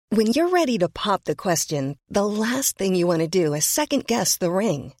When you're ready to pop the question, the last thing you want to do is second-guess the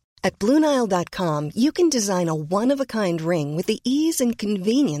ring. At BlueNile.com, you can design a one-of-a-kind ring with the ease and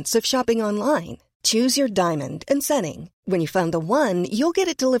convenience of shopping online. Choose your diamond and setting. When you find the one, you'll get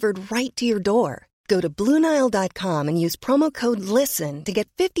it delivered right to your door. Go to BlueNile.com and use promo code LISTEN to get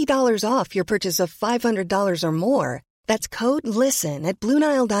 $50 off your purchase of $500 or more. That's code LISTEN at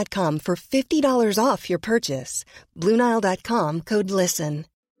BlueNile.com for $50 off your purchase. BlueNile.com, code LISTEN.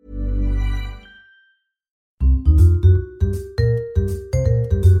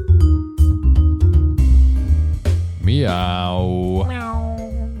 Meow.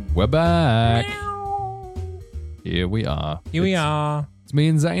 Meow. We're back. Meow. Here we are. Here we are. It's me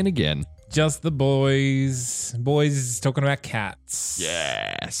and Zane again. Just the boys. Boys talking about cats.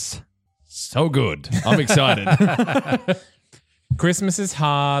 Yes. So good. I'm excited. Christmas is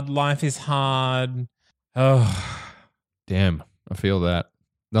hard. Life is hard. Oh, Damn. I feel that.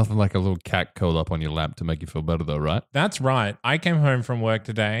 Nothing like a little cat curled up on your lap to make you feel better though, right? that's right. I came home from work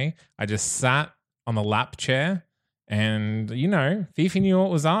today. I just sat on the lap chair and, Fifi knew what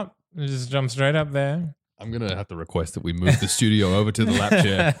was up. I just jumped straight up there. I'm going to have to request that we move the studio over to the lap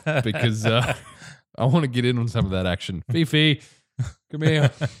chair because I want to get in on some of that action. Fifi, come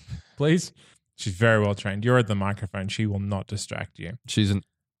here, please. She's very well trained. You're at the microphone. She will not distract you. She's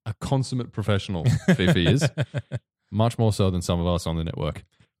a consummate professional, Fifi is. Much more so than some of us on the network.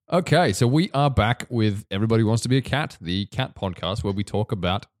 Okay, so we are back with Everybody Wants to Be a Cat, the cat podcast where we talk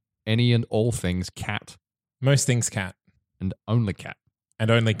about any and all things cat. Most things cat. And only cat. And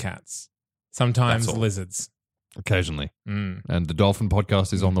only cats. Sometimes That's all. lizards. Occasionally. Mm. And the Dolphin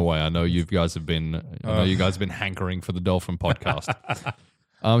podcast is on the way. I know you guys have been hankering for the Dolphin podcast.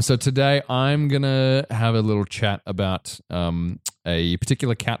 So today I'm going to have a little chat about a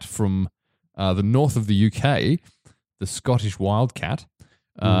particular cat from the north of the UK, the Scottish wildcat,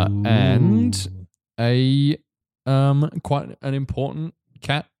 and a quite an important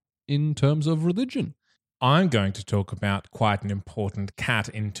cat in terms of religion. I'm going to talk about quite an important cat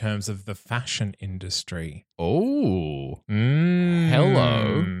in terms of the fashion industry. Oh, Mm.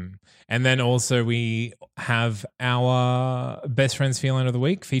 Hello. And then also we have our best friend's feline of the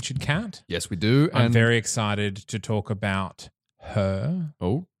week, featured cat. yes, we do. I'm very excited to talk about her.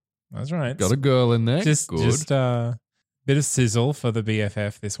 Oh, That's right. got a girl in there. Just Good. a bit of sizzle for the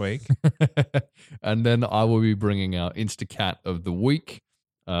BFF this week. And then I will be bringing our Instacat of the week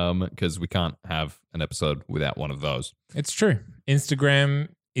because we can't have an episode without one of those. It's true. Instagram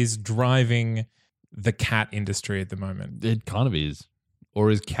is driving the cat industry at the moment. It kind of is. Or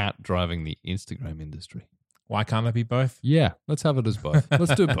is cat driving the Instagram industry? Why can't it be both? Yeah, let's have it as both.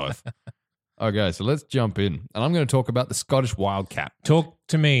 Let's do both. Okay, so let's jump in. And I'm going to talk about the Scottish wildcat. Talk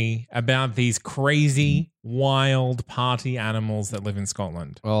to me about these crazy, wild party animals that live in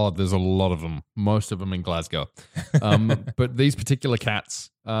Scotland. Oh, there's a lot of them. Most of them in Glasgow. But these particular cats,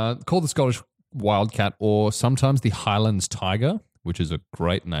 called the Scottish wildcat or sometimes the Highlands tiger, which is a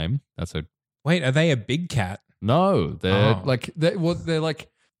great name. Wait, are they a big cat? No, they're Oh.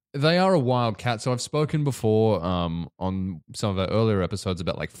 they are a wild cat. So I've spoken before on some of our earlier episodes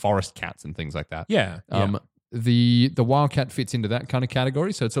about like forest cats and things like that. Yeah. The wildcat fits into that kind of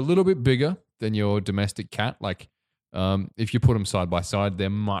category. So it's a little bit bigger than your domestic cat. Like if you put them side by side, they're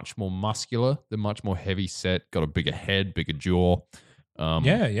much more muscular. They're much more heavy set, got a bigger head, bigger jaw.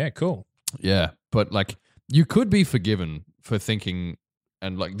 Yeah, cool. Yeah. But like you could be forgiven for thinking,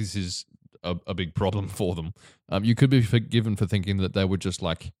 and like this is a big problem for them. You could be forgiven for thinking that they were just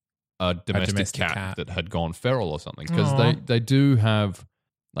like a domestic cat that had gone feral or something, because they do have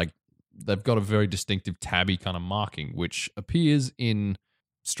like they've got a very distinctive tabby kind of marking, which appears in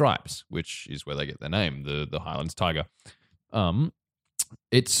stripes, which is where they get their name, the Highlands tiger.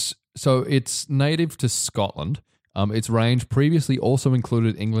 It's native to Scotland. Its range previously also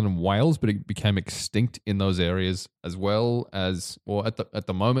included England and Wales, but it became extinct in those areas as well as, or at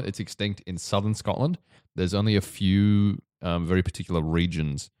the moment, it's extinct in southern Scotland. There's only a few very particular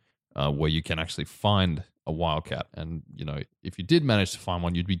regions where you can actually find a wildcat, and if you did manage to find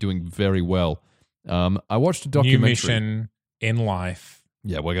one, you'd be doing very well. I watched a documentary. New mission in life.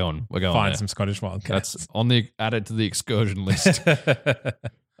 Yeah, we're going. Find there. some Scottish wildcats. That's added to the excursion list.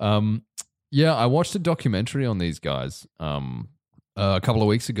 Yeah, I watched a documentary on these guys a couple of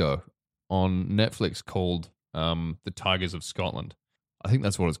weeks ago on Netflix called The Tigers of Scotland. I think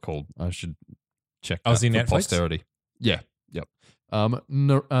that's what it's called. I should check that Aussie for Netflix? posterity. Yeah, yep.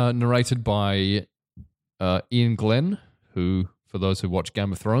 Narrated by Ian Glenn, who, for those who watch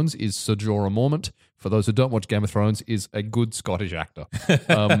Game of Thrones, is Sir Jorah Mormont. For those who don't watch Game of Thrones, is a good Scottish actor.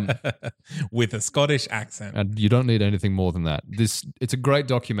 With a Scottish accent. And you don't need anything more than that. It's a great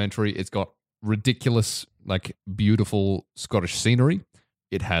documentary. It's got ridiculous, like beautiful Scottish scenery.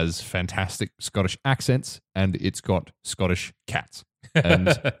 It has fantastic Scottish accents, and it's got Scottish cats.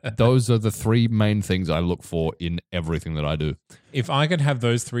 And those are the three main things I look for in everything that I do. If I could have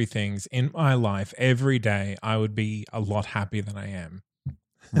those three things in my life every day, I would be a lot happier than I am.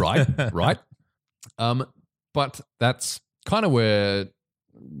 Right, right. But that's kind of where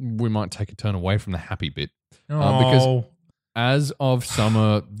we might take a turn away from the happy bit. Because as of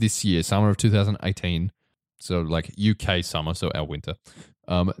summer this year, summer of 2018, so like UK summer, so our winter,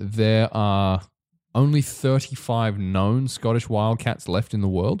 there are only 35 known Scottish wildcats left in the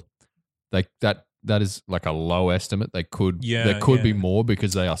world. That is like a low estimate. There could be more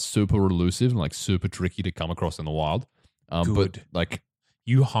because they are super elusive and like super tricky to come across in the wild. But like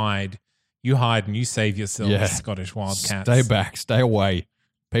you hide and you save yourselves, Scottish wildcats. Stay back, stay away.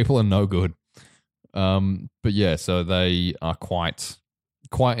 People are no good. But yeah, so they are quite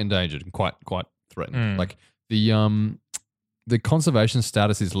endangered and quite threatened. Like the conservation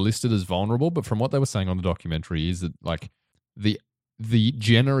status is listed as vulnerable, but from what they were saying on the documentary is that like the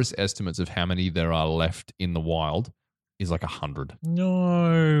generous estimates of how many there are left in the wild is like 100.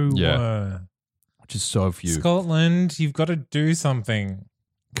 No. Yeah. Which is so few. Scotland, you've got to do something.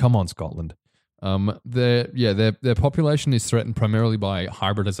 Come on, Scotland. Their population is threatened primarily by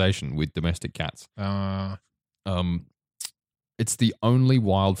hybridization with domestic cats. It's the only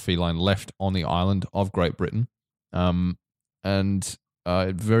wild feline left on the island of Great Britain. And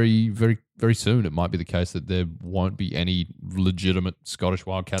very, very, very soon it might be the case that there won't be any legitimate Scottish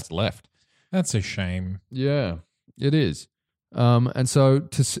wildcats left. That's a shame. Yeah, it is. And so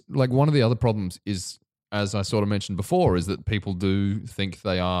one of the other problems is, as I sort of mentioned before, is that people do think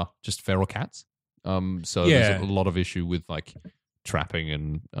they are just feral cats. So there's a lot of issue with like trapping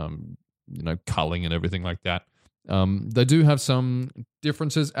and culling and everything like that. They do have some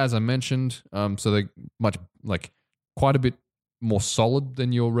differences, as I mentioned. So they quite a bit more solid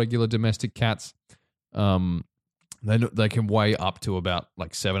than your regular domestic cats. They can weigh up to about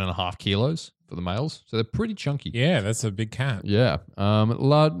like 7.5 kilos for the males, so they're pretty chunky. Yeah, that's a big cat. Yeah,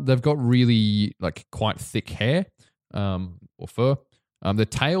 they've got really like quite thick hair or fur. Their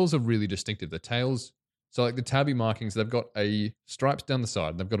tails are really distinctive. The tails, so like the tabby markings, they've got a stripes down the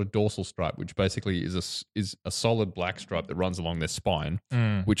side. They've got a dorsal stripe, which basically is a solid black stripe that runs along their spine,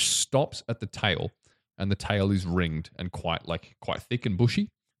 which stops at the tail. And the tail is ringed and quite thick and bushy,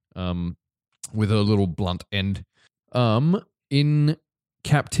 with a little blunt end. In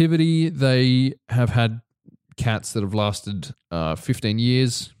captivity, they have had cats that have lasted 15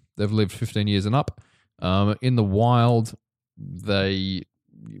 years. They've lived 15 years and up. In the wild, they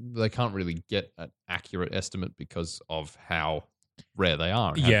can't really get an accurate estimate because of how rare they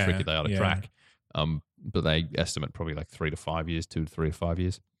are and how tricky they are to track. But they estimate probably like 3 to 5 years, 2 to 3 to 5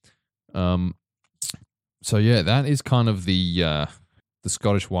 years. So yeah, that is kind of the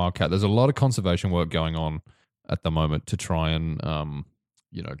Scottish wildcat. There's a lot of conservation work going on at the moment to try and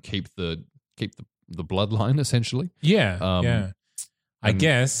keep the bloodline essentially. Yeah. I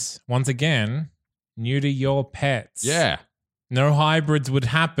guess once again, neuter your pets. Yeah. No hybrids would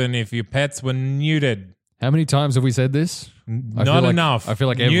happen if your pets were neutered. How many times have we said this? Not enough. I feel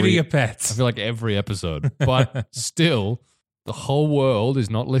like neuter your pets. I feel like every episode, but still, the whole world is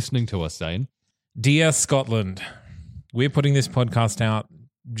not listening to us, Zane. Dear Scotland, we're putting this podcast out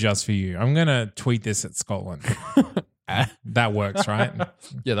just for you. I'm going to tweet this at Scotland. That works, right?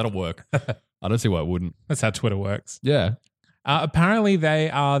 Yeah, that'll work. I don't see why it wouldn't. That's how Twitter works. Yeah. Apparently they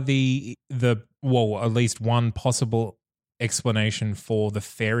are at least one possible explanation for the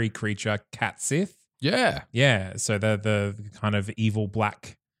fairy creature Cat Sith. Yeah. Yeah. So they're the kind of evil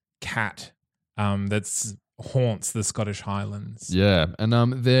black cat that's haunts the Scottish Highlands. Yeah, and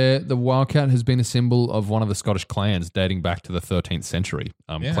the wildcat has been a symbol of one of the Scottish clans dating back to the 13th century.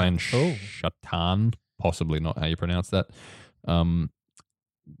 Clan Shatan, possibly not how you pronounce that.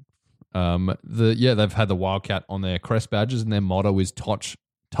 They've had the wildcat on their crest badges, and their motto is touch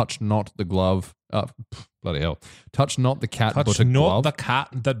not the glove. Bloody hell! Touch not the cat, but a glove. Touch not the cat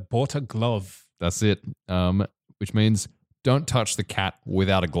that bought a glove. That's it. Which means don't touch the cat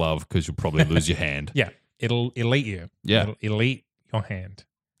without a glove because you'll probably lose your hand. Yeah. It'll elite you. Yeah. It'll elite your hand.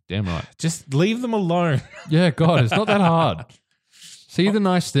 Damn right. Just leave them alone. Yeah, God, it's not that hard. See the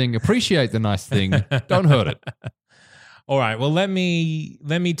nice thing, appreciate the nice thing, don't hurt it. All right, well, let me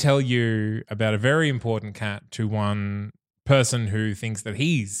tell you about a very important cat to one person who thinks that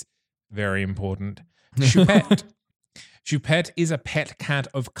he's very important. Choupette. Choupette is a pet cat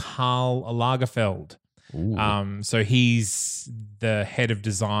of Karl Lagerfeld. Ooh. So he's the head of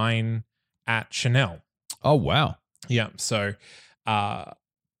design at Chanel. Oh, wow. Yeah. So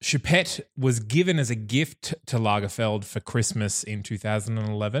Choupette was given as a gift to Lagerfeld for Christmas in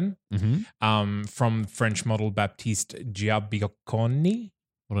 2011 from French model Baptiste Giabbiaconi.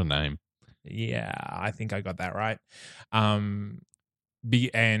 What a name. Yeah, I think I got that right.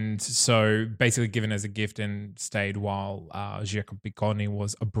 And so basically given as a gift and stayed while Giabbiaconi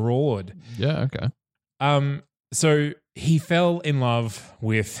was abroad. Yeah, okay. So he fell in love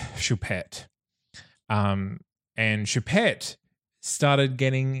with Choupette. And Choupette started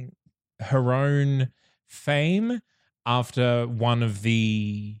getting her own fame after one of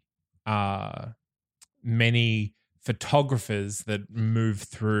the many photographers that moved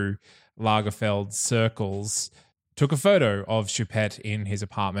through Lagerfeld's circles took a photo of Choupette in his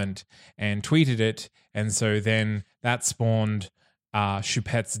apartment and tweeted it. And so then that spawned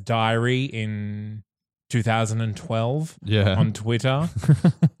Choupette's diary in 2012 on Twitter.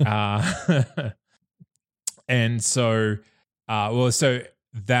 And so, so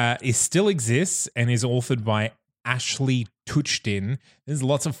that is still exists and is authored by Ashley Tuchtin. There's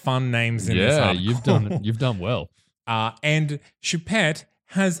lots of fun names in this article. Yeah, you've done well. And Choupette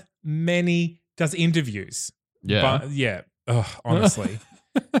does interviews. Yeah. But honestly.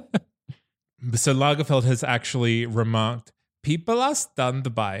 So Lagerfeld has actually remarked, people are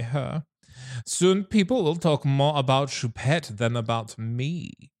stunned by her. Soon people will talk more about Choupette than about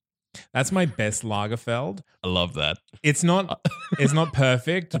me. That's my best Lagerfeld. I love that. It's not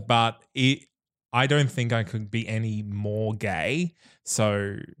perfect, but I don't think I could be any more gay.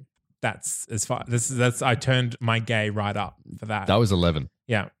 So that's as far. That's I turned my gay right up for that. That was 11.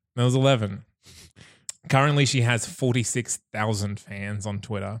 Yeah, that was 11. Currently, she has 46,000 fans on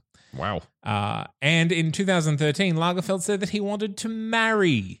Twitter. Wow. And in 2013, Lagerfeld said that he wanted to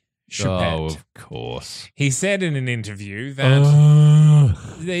marry Choupette. Oh, of course. He said in an interview that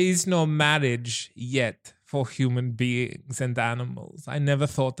there is no marriage yet for human beings and animals. I never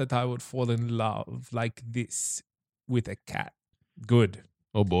thought that I would fall in love like this with a cat. Good.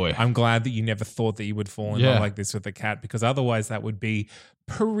 Oh, boy. I'm glad that you never thought that you would fall in love like this with a cat, because otherwise that would be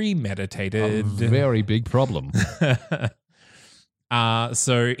premeditated. A very big problem.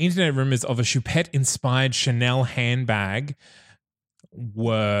 So internet rumors of a Choupette-inspired Chanel handbag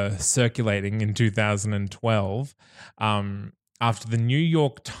were circulating in 2012 after the New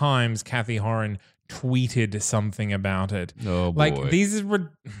York Times, Kathy Horan, tweeted something about it. Oh, boy. Like, these are...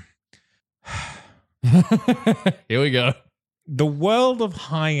 Here we go. The world of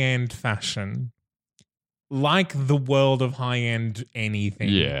high-end fashion, like the world of high-end anything,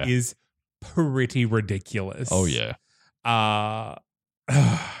 is pretty ridiculous. Oh, yeah.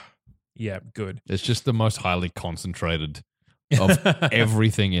 Yeah, good. It's just the most highly concentrated of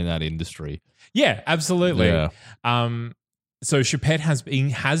everything in that industry. Yeah, absolutely. Yeah. So Choupette has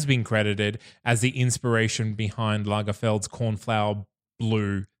been credited as the inspiration behind Lagerfeld's Cornflower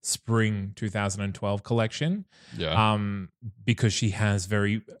Blue Spring 2012 collection. Yeah. Because she has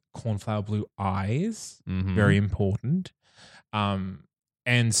very cornflower blue eyes. Mm-hmm. Very important.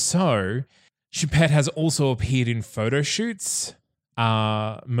 And so Choupette has also appeared in photo shoots,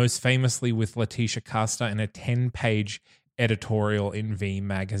 most famously with Letitia Casta in a 10-page editorial in V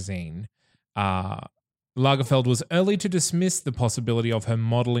magazine. Lagerfeld was early to dismiss the possibility of her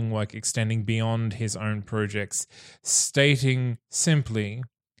modeling work extending beyond his own projects, stating simply,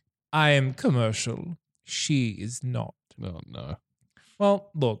 I am commercial. She is not. Oh, no. Well,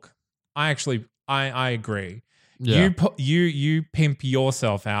 look, I agree. Yeah. You pimp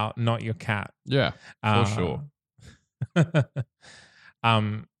yourself out, not your cat. Yeah, for sure.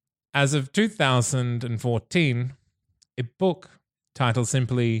 As of 2014, a book titled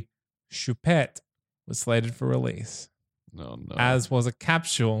simply Choupette was slated for release. Oh, no. As was a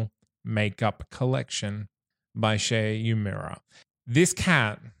capsule makeup collection by Shea Umira. This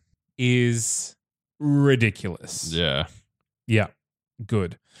cat is ridiculous. Yeah. Yeah,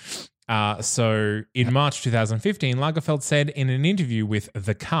 good. So in March 2015, Lagerfeld said in an interview with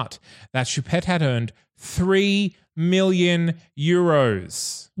The Cut that Choupette had earned 3 million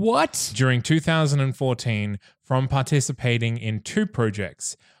euros. What? During 2014 from participating in 2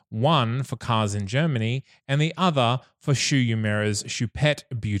 projects, one for cars in Germany and the other for Shea Umira's Choupette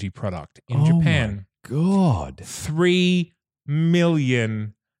beauty product in Japan. God. 3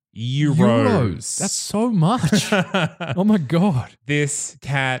 million euros. That's so much. Oh my God. This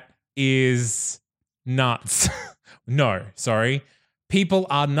cat is nuts. No, sorry. People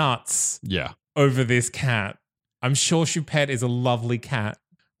are nuts Yeah. over this cat. I'm sure Choupette is a lovely cat,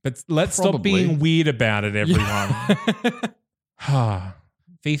 But let's stop Probably. being weird about it, everyone.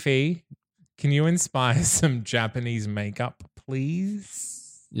 Fifi, can you inspire some Japanese makeup,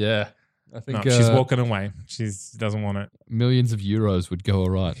 please? Yeah. I think No, she's walking away. She doesn't want it. millions of euros would go all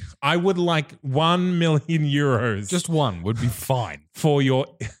right. I would like 1 million euros. Just one would be fine. for your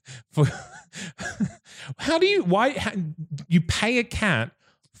how you pay a cat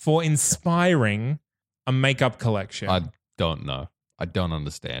for inspiring a makeup collection? I don't know. I don't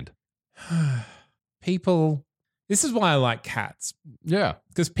understand. People, this is why I like cats, Yeah.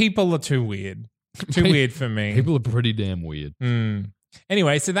 because people are too weird. Too weird for me. People are pretty damn weird.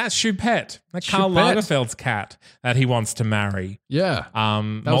 Anyway, so that's Choupette. That's Karl Choupette. Lagerfeld's cat that he wants to marry. Yeah.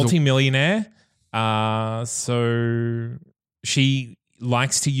 was a- Multi-millionaire. So she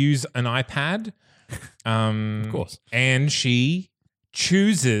likes to use an iPad. Of course. And she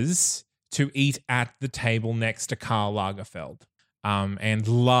chooses to eat at the table next to Karl Lagerfeld. And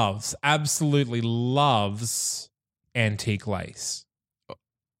absolutely loves antique lace.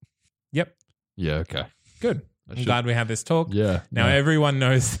 Yep. Yeah, okay. Good. I'm glad we had this talk. Yeah. Now everyone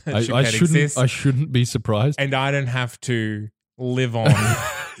knows that I Choupette exists. I shouldn't be surprised. And I don't have to live on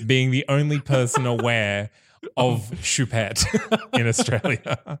being the only person aware of Choupette in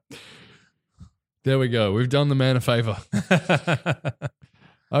Australia. There we go. We've done the man a favor.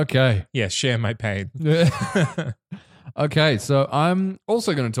 Okay. Yeah, share my pain. Okay, so I'm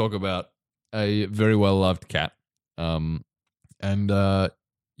also going to talk about a very well-loved cat. So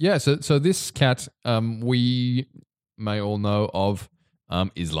this cat, we may all know of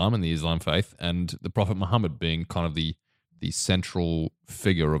Islam and the Islam faith, and the Prophet Muhammad being kind of the central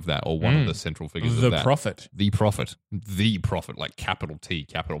figure of that, or one of the central figures of that. The Prophet, like capital T,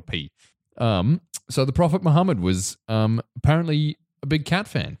 capital P. So the Prophet Muhammad was apparently a big cat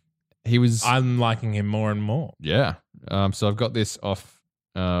fan. He was. I'm liking him more and more. Yeah. So I've got this off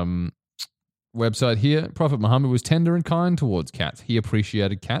website here. Prophet Muhammad was tender and kind towards cats. He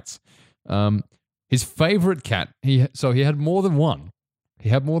appreciated cats. His favorite cat. He had more than one. He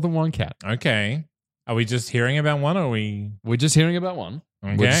had more than one cat. Okay. Are we just hearing about one, or are we? We're just hearing about one.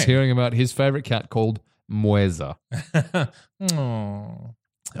 Okay. We're just hearing about his favorite cat called Mueza. Aww.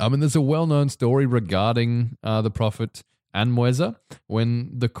 And there's a well-known story regarding the Prophet and Mueza.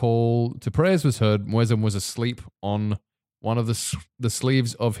 When the call to prayers was heard, Mueza was asleep on one of the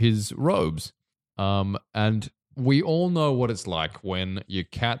sleeves of his robes. And we all know what it's like when your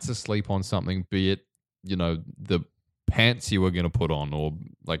cat's asleep on something, be it, the pants you were going to put on, or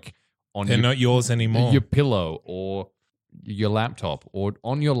like on They're not yours anymore. your pillow, or your laptop, or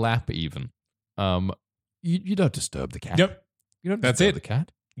on your lap even. You don't disturb the cat. Yep. You don't That's disturb it. the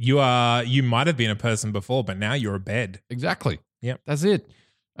cat. You might have been a person before, but now you're a bed. Exactly. Yep. That's it.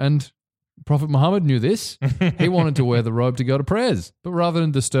 And Prophet Muhammad knew this. He wanted to wear the robe to go to prayers. But rather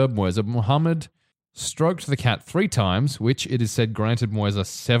than disturb Mueza, Muhammad stroked the cat 3 times, which it is said granted Mueza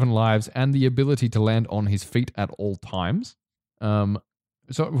 7 lives and the ability to land on his feet at all times. So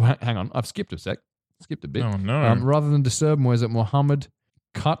hang on. I've skipped a sec. Skipped a bit. Oh, no. Rather than disturb Mueza, Muhammad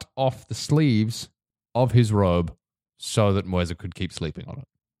cut off the sleeves of his robe so that Mueza could keep sleeping on it.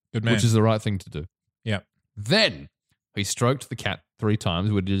 Good man. Which is the right thing to do. Yep. Then he stroked the cat 3 times,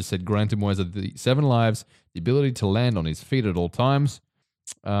 which just said granted Mueza the 7 lives, the ability to land on his feet at all times,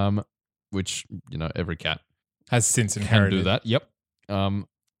 which, every cat Has since can inherited. do that. Yep.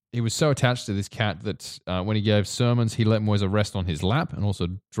 He was so attached to this cat that when he gave sermons, he let Mueza rest on his lap and also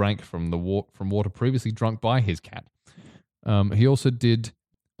drank from water previously drunk by his cat. He also did...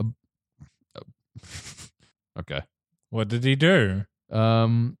 Okay. What did he do?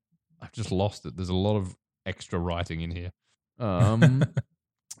 I've just lost it. There's a lot of extra writing in here.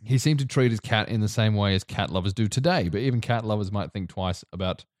 He seemed to treat his cat in the same way as cat lovers do today, but even cat lovers might think twice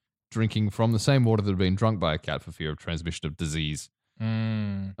about drinking from the same water that had been drunk by a cat for fear of transmission of disease.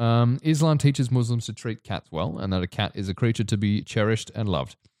 Islam teaches Muslims to treat cats well, and that a cat is a creature to be cherished and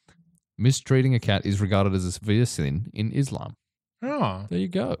loved. Mistreating a cat is regarded as a severe sin in Islam. Oh, There you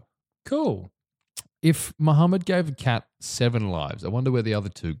go. cool. If Muhammad gave a cat 7 lives, I wonder where the other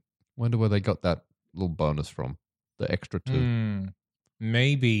 2, wonder where they got that little bonus from, the extra 2.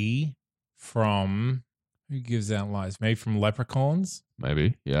 Maybe from, who gives out lies? Maybe from leprechauns?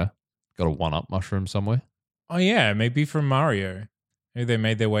 Maybe, yeah. Got a 1-up mushroom somewhere. Oh, yeah. Maybe from Mario. Maybe they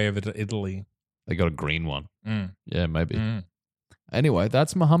made their way over to Italy. They got a green one. Mm. Yeah, maybe. Mm. Anyway,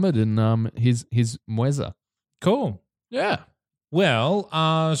 that's Muhammad and his Mueza. Cool. Yeah.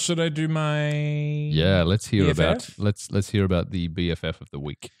 Well, should I do my... Yeah, let's hear BFF? about let's hear about the BFF of the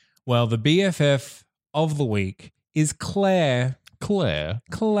week. Well, the BFF of the week is Claire. Claire.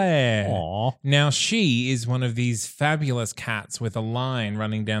 Claire. Aw. Now, she is one of these fabulous cats with a line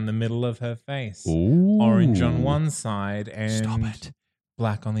running down the middle of her face. Ooh. Orange on one side and Stop it.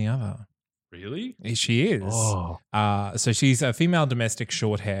 black on the other. Really? She is. Oh. So she's a female domestic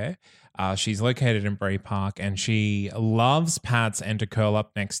short hair. She's located in Bray Park and she loves pats and to curl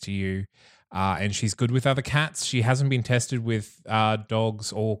up next to you. And she's good with other cats. She hasn't been tested with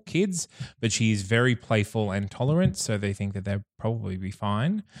dogs or kids, but she's very playful and tolerant, so they think that they'll probably be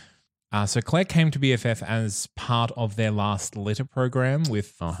fine. So Claire came to BFF as part of their last litter program with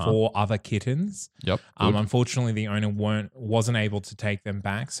 4 other kittens. Yep. Good. Unfortunately, the owner wasn't able to take them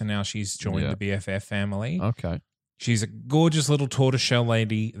back, so now she's joined the BFF family. Okay. She's a gorgeous little tortoiseshell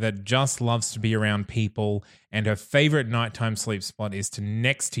lady that just loves to be around people, and her favorite nighttime sleep spot is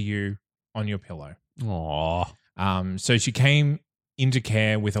next to you on your pillow. Aw. So she came into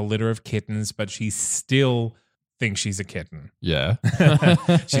care with a litter of kittens, but she still thinks she's a kitten. Yeah.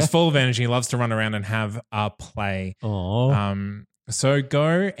 She's full of energy, loves to run around and have a play. Aw. So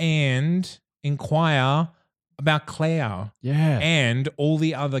go and inquire about Claire Yeah. and all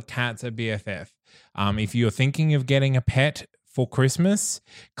the other cats at BFF. If you're thinking of getting a pet for Christmas,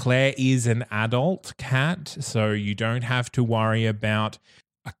 Claire is an adult cat, so you don't have to worry about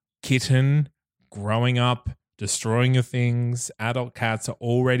a kitten growing up, destroying your things. Adult cats are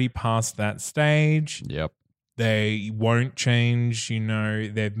already past that stage. Yep. They won't change,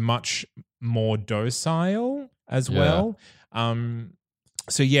 they're much more docile as well.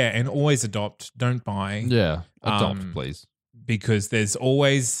 So yeah, and always adopt, don't buy. Yeah. Adopt, please. Because there's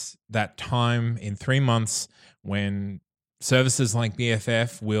always that time in 3 months when services like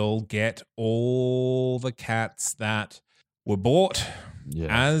BFF will get all the cats that were bought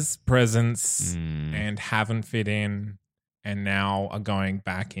as presents and haven't fit in and now are going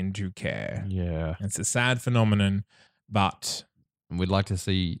back into care. Yeah. It's a sad phenomenon, but And we'd like to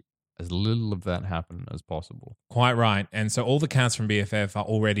see as little of that happen as possible. quite right. And so all the cats from BFF are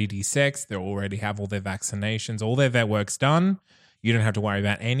already desexed. They already have all their vaccinations. All their vet work's done. You don't have to worry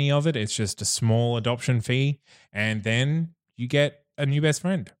about any of it. It's just a small adoption fee. And then you get a new best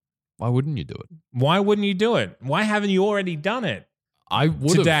friend. Why wouldn't you do it? Why wouldn't you do it? Why haven't you already done it? I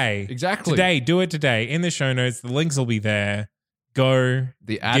would Today. Exactly. Today. Do it today. In the show notes, the links will be there. Go.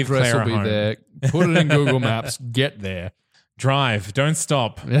 The Give address Claire will a be home. there. Put it in Google Maps. Get there. Drive. Don't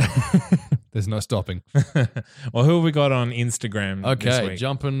stop. There's no stopping. Well, who have we got on Instagram this Okay, week?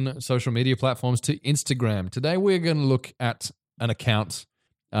 jumping social media platforms to Instagram. Today we're going to look at an account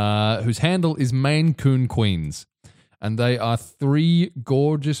whose handle is Maine Coon Queens. And they are 3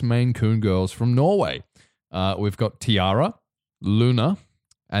 gorgeous Maine Coon girls from Norway. We've got Tiara, Luna,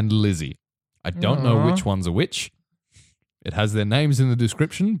 and Lizzie. I don't know which ones are which. It has their names in the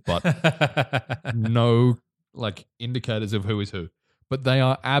description, but no indicators of who is who. But they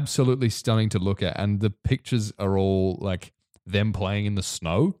are absolutely stunning to look at, and the pictures are all like them playing in the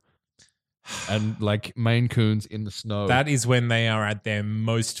snow, and like Maine Coons in the snow. That is when they are at their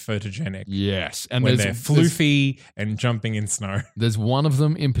most photogenic. Yes, and When there's they're floofy and jumping in snow. There's one of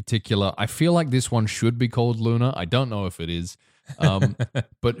them in particular. I feel like this one should be called Luna. I don't know if it is,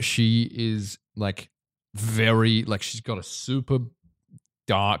 but she is she's got a super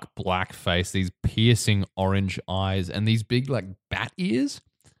dark black face, these piercing orange eyes, and these big bat ears.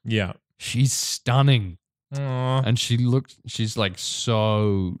 Yeah. She's stunning. Aww. And she's like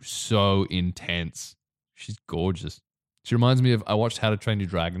so intense. She's gorgeous. She reminds me of, I watched How to Train Your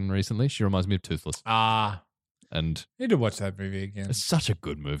Dragon recently. She reminds me of Toothless. And Need to watch that movie again. it's such a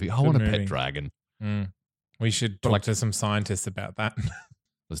good movie. I Good want a movie. pet dragon. We should talk to some scientists about that.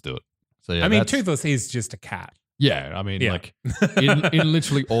 Let's do it. So yeah, I mean, that's- Toothless is just a cat. Yeah, I mean, Yeah. in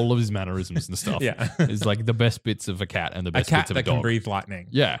literally all of his mannerisms and stuff, Yeah. is like the best bits of a cat and the A best cat bits of that a dog. can breathe lightning.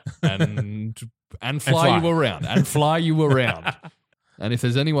 Yeah, and fly fly. you around, and fly you around. And if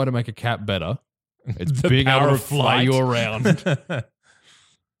there's any way to make a cat better, it's The being able power to of fly you flight. around.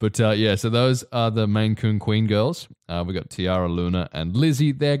 But yeah, so those are the Maine Coon Queen girls. We got Tiara, Luna, and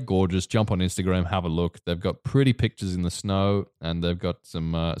Lizzie. They're gorgeous. Jump on Instagram, have a look. They've got pretty pictures in the snow, and they've got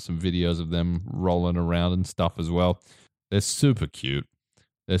some videos of them rolling around and stuff as well. They're super cute.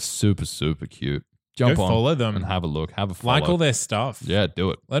 They're super, super cute. Jump Go on follow them. and have a look. Have a follow. Like all their stuff. Yeah, do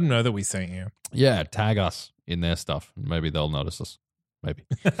it. Let them know that we sent you. Yeah, tag us in their stuff. Maybe they'll notice us. Maybe.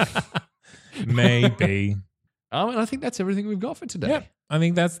 Maybe. And I think that's everything we've got for today. Yeah. I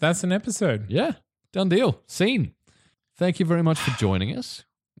think that's an episode. Yeah, done deal. Scene. Thank you very much for joining us.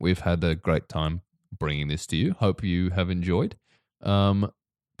 We've had a great time bringing this to you. Hope you have enjoyed.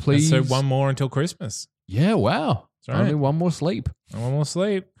 Please. So one more until Christmas. Yeah, wow. That's right. Only one more sleep. And one more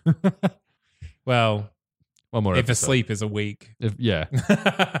sleep. Well, One more If episode. asleep is a week. Yeah.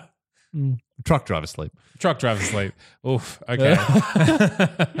 Truck driver sleep. Truck driver sleep. Oof. Okay.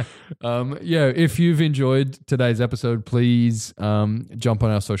 If you've enjoyed today's episode, please jump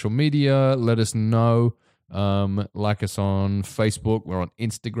on our social media. Let us know. Like us on Facebook. We're on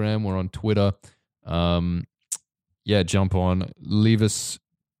Instagram. We're on Twitter. Jump on. Leave us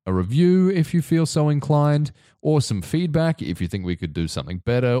a review if you feel so inclined, or some feedback if you think we could do something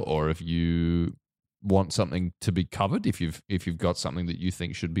better, or if you want something to be covered. If you've got something that you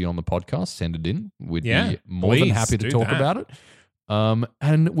think should be on the podcast, send it in. We'd be more than happy to talk about it.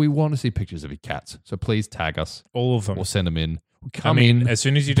 And we want to see pictures of your cats. So please tag us. All of them. Or send them in. Come in. As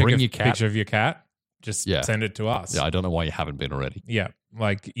soon as you take bring a your cat. picture of your cat, just send it to us. Yeah, I don't know why you haven't been already. Yeah.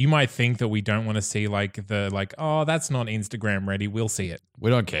 Like, you might think that we don't want to see oh, that's not Instagram ready. We'll see it. We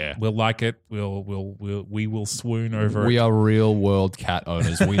don't care. We'll like it. We will swoon over it. We are real world cat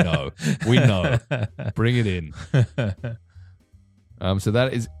owners. We know. We know. Bring it in. So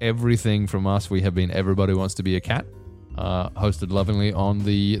that is everything from us. We have been Everybody Wants to Be a Cat, hosted lovingly on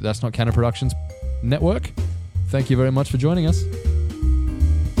the That's Not Canon Productions network. Thank you very much for joining us.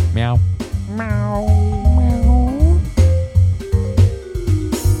 Meow. Meow.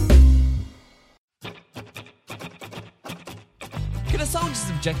 Can a song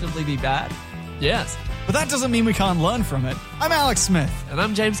just objectively be bad? Yes. But that doesn't mean we can't learn from it. I'm Alex Smith. And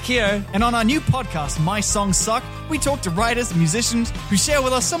I'm James Keogh. And on our new podcast, My Songs Suck, we talk to writers and musicians who share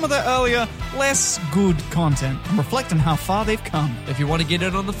with us some of their earlier, less good content and reflect on how far they've come. If you want to get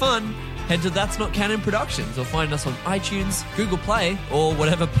in on the fun, head to That's Not Canon Productions or find us on iTunes, Google Play, or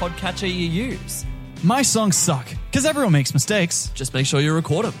whatever podcatcher you use. My Songs Suck, because everyone makes mistakes. Just make sure you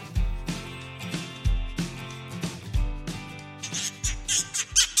record them.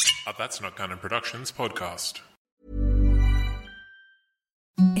 That's Not Canon Productions podcast.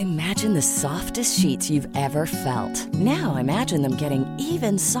 Imagine the softest sheets you've ever felt. Now imagine them getting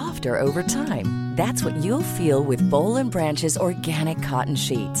even softer over time. That's what you'll feel with Boll & Branch's organic cotton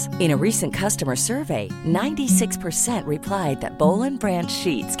sheets. In a recent customer survey, 96% replied that Boll & Branch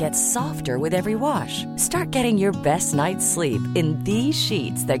sheets get softer with every wash. Start getting your best night's sleep in these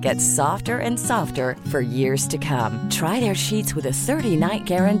sheets that get softer and softer for years to come. Try their sheets with a 30-night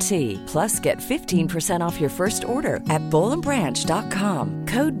guarantee. Plus, get 15% off your first order at bollandbranch.com.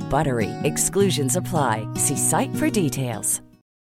 Code BUTTERY. Exclusions apply. See site for details.